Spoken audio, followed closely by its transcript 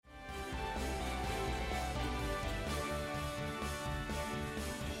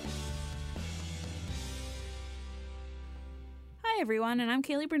everyone, and I'm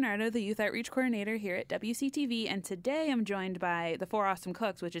Kaylee Bernardo, the Youth Outreach Coordinator here at WCTV, and today I'm joined by the 4 Awesome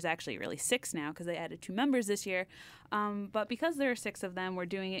Cooks, which is actually really 6 now because they added 2 members this year. But because there are 6 of them, we're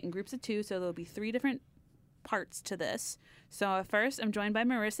doing it in groups of 2, so there'll be 3 different parts to this. So first, I'm joined by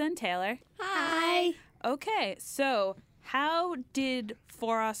Marissa and Taylor. Hi. Okay, so how did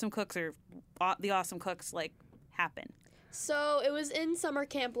 4 Awesome Cooks or the Awesome Cooks happen? So it was in summer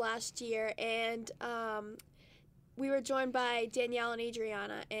camp last year, and we were joined by Danielle and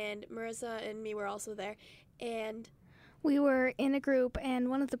Adriana, and Marissa and me were also there. And we were in a group, and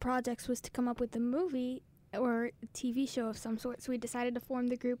one of the projects was to come up with a movie or a TV show of some sort. So we decided to form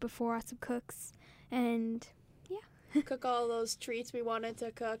the group of 4 Awesome Cooks, and cook all those treats we wanted to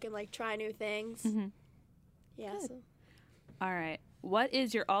cook and try new things. Mm-hmm. Yeah. So. All right. What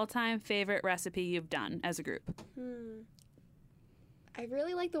is your all-time favorite recipe you've done as a group? I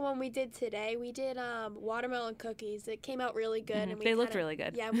really like the one we did today. We did watermelon cookies. It came out really good. Mm-hmm. And they looked really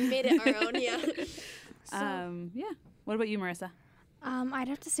good. Yeah, we made it our own, yeah. Yeah. What about you, Marissa? I'd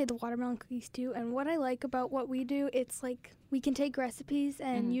have to say the watermelon cookies, too. And what I like about what we do, it's we can take recipes,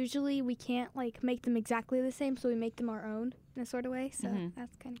 and usually we can't, make them exactly the same, so we make them our own in a sort of way. So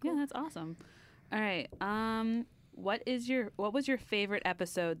that's kind of cool. Yeah, that's awesome. All right. What was your favorite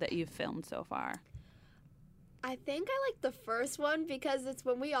episode that you've filmed so far? I think I like the first one because it's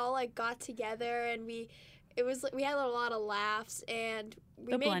when we all got together and we had a lot of laughs and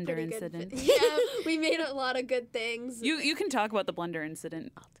we made blender pretty incident. Good. Yeah, we made a lot of good things. You can talk about the blender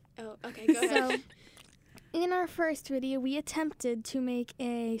incident. Oh, okay, go ahead. So, in our first video, we attempted to make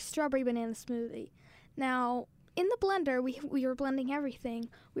a strawberry banana smoothie. Now, in the blender, we were blending everything.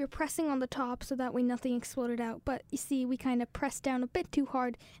 We were pressing on the top so that way nothing exploded out. But you see, we kind of pressed down a bit too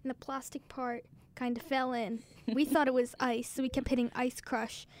hard, and the plastic part kind of fell in. We thought it was ice, so we kept hitting Ice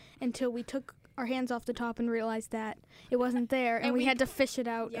Crush until we took our hands off the top and realized that it wasn't there, and we had to fish it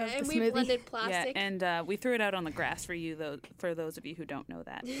out of the smoothie. Yeah, and we blended plastic. Yeah, and we threw it out on the grass for you, though. For those of you who don't know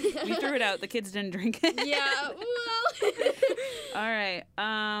that, we threw it out. The kids didn't drink it. Yeah, well. All right.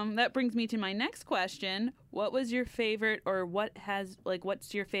 That brings me to my next question. What was your favorite, or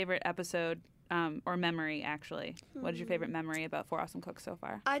what's your favorite episode? Or memory, actually. What is your favorite memory about 4 Awesome Cooks so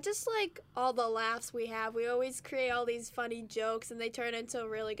far? I just like all the laughs we have. We always create all these funny jokes, and they turn into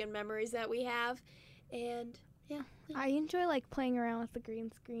really good memories that we have. And, yeah. I enjoy, playing around with the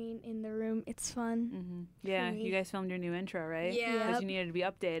green screen in the room. It's fun. Mm-hmm. Yeah, you guys filmed your new intro, right? Yeah. Because you needed to be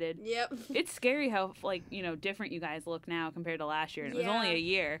updated. Yep. It's scary how, different you guys look now compared to last year. And it was only a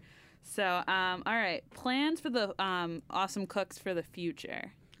year. So, all right. Plans for the Awesome Cooks for the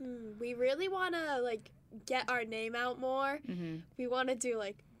future. We really want to, get our name out more. Mm-hmm. We want to do,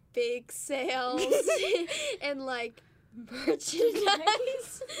 big sales and, merchandise.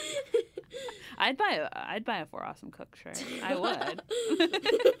 I'd buy a 4 Awesome Cooks shirt. I would.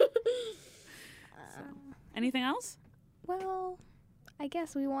 So, anything else? Well, I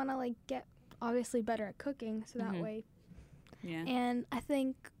guess we want to, get, obviously, better at cooking, so that way. Yeah. And I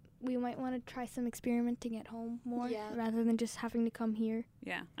think we might want to try some experimenting at home more rather than just having to come here.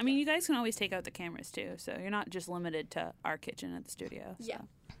 Yeah. I mean, you guys can always take out the cameras, too, so you're not just limited to our kitchen at the studio. So. Yeah.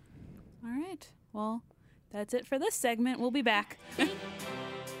 All right. Well, that's it for this segment. We'll be back.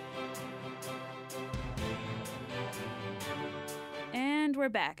 And we're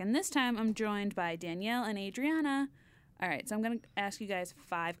back. And this time I'm joined by Danielle and Adriana. All right, so I'm going to ask you guys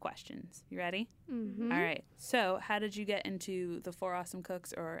 5 questions. You ready? Mm-hmm. All right. So, how did you get into the 4 Awesome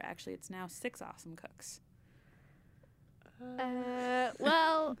Cooks, or actually it's now 6 Awesome Cooks?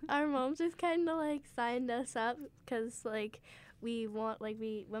 Well, our moms just kind of signed us up because we want when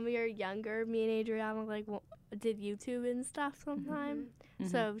we were younger, me and Adriana did YouTube and stuff sometime.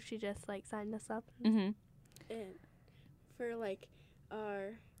 Mm-hmm. So she just signed us up. Mm-hmm. And for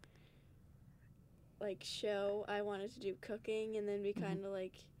our show, I wanted to do cooking, and then we kind of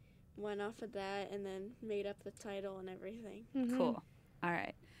went off of that and then made up the title and everything. Mm-hmm. Cool. All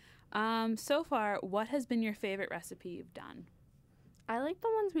right. So far, what has been your favorite recipe you've done? I like the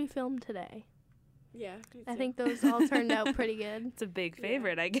ones we filmed today. Yeah. I think those all turned out pretty good. It's a big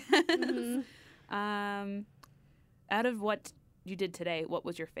favorite, I guess. Mm-hmm. Out of what you did today, what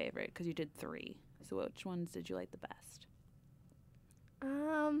was your favorite? Because you did 3. So which ones did you like the best?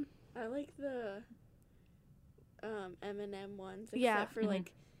 I like the M&M ones, except Yeah. for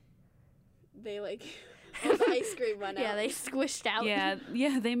they all the ice cream went out. Yeah, they squished out.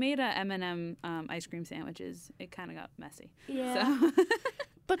 Yeah, they made a M&M ice cream sandwiches. It kind of got messy. Yeah. So.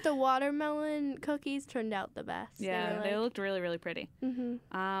 But the watermelon cookies turned out the best. Yeah, they looked really, really pretty.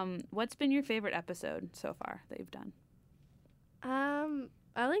 Mm-hmm. What's been your favorite episode so far that you've done?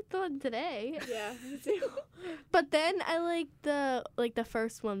 I like the one today. Yeah, me too. But then I like the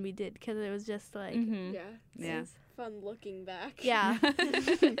first one we did because it was just like Mhm. Yeah. Yeah. It's fun looking back. yeah,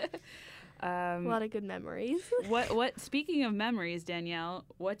 a Um, lot of good memories. what? Speaking of memories, Danielle,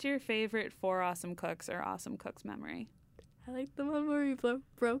 what's your favorite Four Awesome Cooks or Awesome Cooks memory? I like the one where we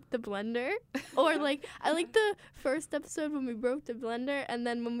broke the blender, or like I like the first episode when we broke the blender, and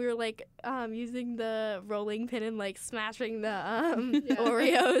then when we were like using the rolling pin and like smashing the Yeah.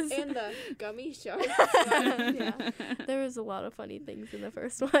 Oreos. And the gummy shark. Yeah. There was a lot of funny things in the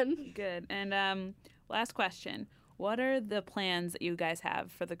first one. Good. And last question: what are the plans that you guys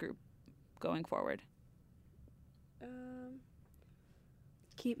have for the group going forward?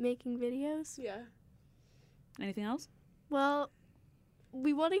 Keep making videos. Yeah. Anything else? Well,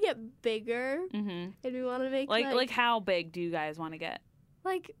 we want to get bigger, Mm-hmm. and we want to make Like how big do you guys want to get?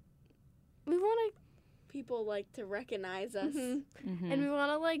 like we want People like to recognize to, us. Mm-hmm. and we want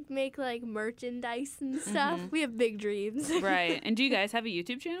to like make like merchandise and stuff. Mhm. We have big dreams. Right. And do you guys have a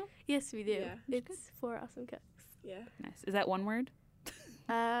YouTube channel? Yes, we do. Yeah. It's Four Awesome Cooks. Yeah. Nice. Is that one word?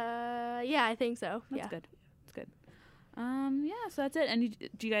 Yeah, I think so. That's yeah. good. That's good. Yeah. So that's it. And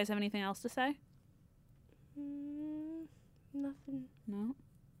do you guys have anything else to say? Nothing. No.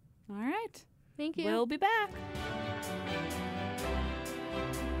 All right. Thank you. We'll be back.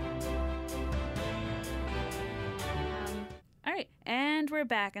 All right, and we're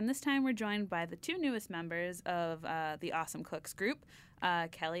back, and this time we're joined by the two newest members of the Awesome Cooks group,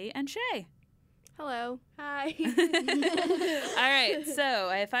 Kelly and Shay. Hello. Hi. All right, so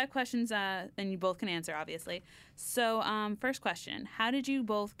I have 5 questions, and you both can answer, obviously. So, first question: how did you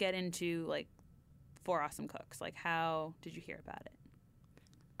both get into like Four Awesome Cooks? Like, how did you hear about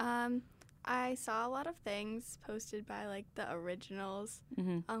it? I saw a lot of things posted by like the originals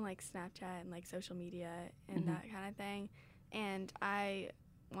Mm-hmm. on like Snapchat and like social media and Mhm. that kind of thing, and I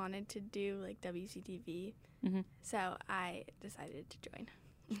wanted to do like WCTV, Mhm. so I decided to join.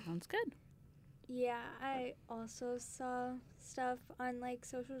 Sounds good. Yeah, I also saw stuff on like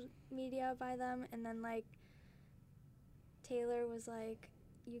social media by them, and then like Taylor was like,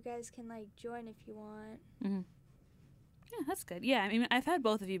 "You guys can like join if you want." Yeah, that's good. Yeah, I mean, I've had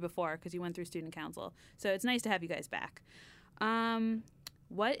both of you before because you went through student council, so it's nice to have you guys back.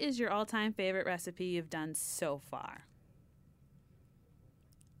 What is your all-time favorite recipe you've done so far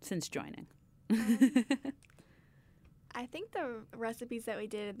since joining? I think the recipes that we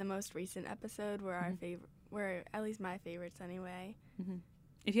did in the most recent episode were our favorite, were at least my favorites anyway.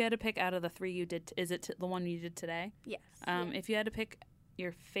 If you had to pick out of the 3 you did, is it the one you did today? Yes. If you had to pick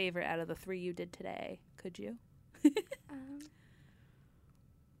your favorite out of the 3 you did today, could you?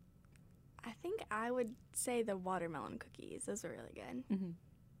 I think I would say the watermelon cookies. Those were really good.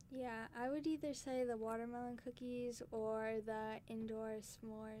 Yeah, I would either say the watermelon cookies or the indoor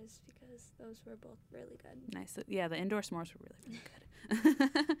s'mores because those were both really good. Nice. So, yeah, the indoor s'mores were really,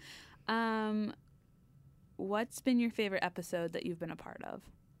 really good. What's been your favorite episode that you've been a part of?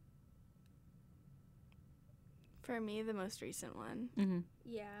 For me, the most recent one. Mm-hmm.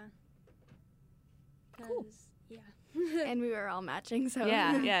 Yeah. Cool. 'Cause, yeah. And we were all matching, so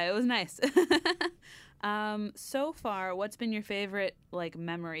Yeah, it was nice. So far, what's been your favorite like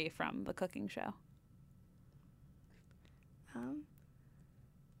memory from the cooking show?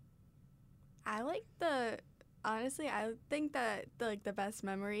 I like honestly, I think that the best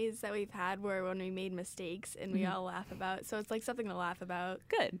memories that we've had were when we made mistakes and we all laugh about. So it's like something to laugh about.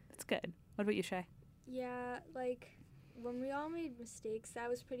 Good. That's good. What about you, Shay? Yeah, like when we all made mistakes, that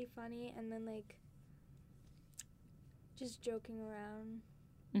was pretty funny, and then like just joking around.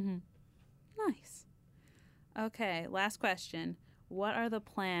 Mm-hmm. Nice. Okay, last question. What are the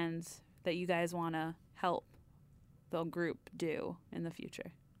plans that you guys want to help the group do in the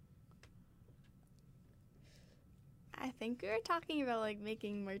future? I think we were talking about like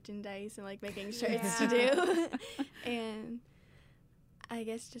making merchandise and like making shirts to do. And I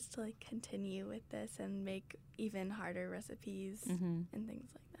guess just to like continue with this and make even harder recipes and things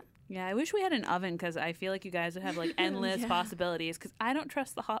like that. Yeah, I wish we had an oven because I feel like you guys would have like endless Yeah. possibilities because I don't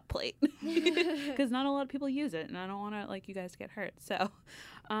trust the hot plate because not a lot of people use it and I don't want to like you guys to get hurt. So,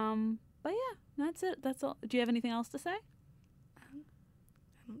 but yeah, that's it. That's all. Do you have anything else to say? I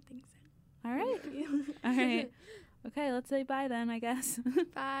don't think so. All right. Thank you. All right. Okay, let's say bye then, I guess.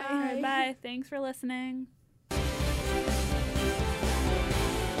 Bye. All right, bye. Thanks for listening.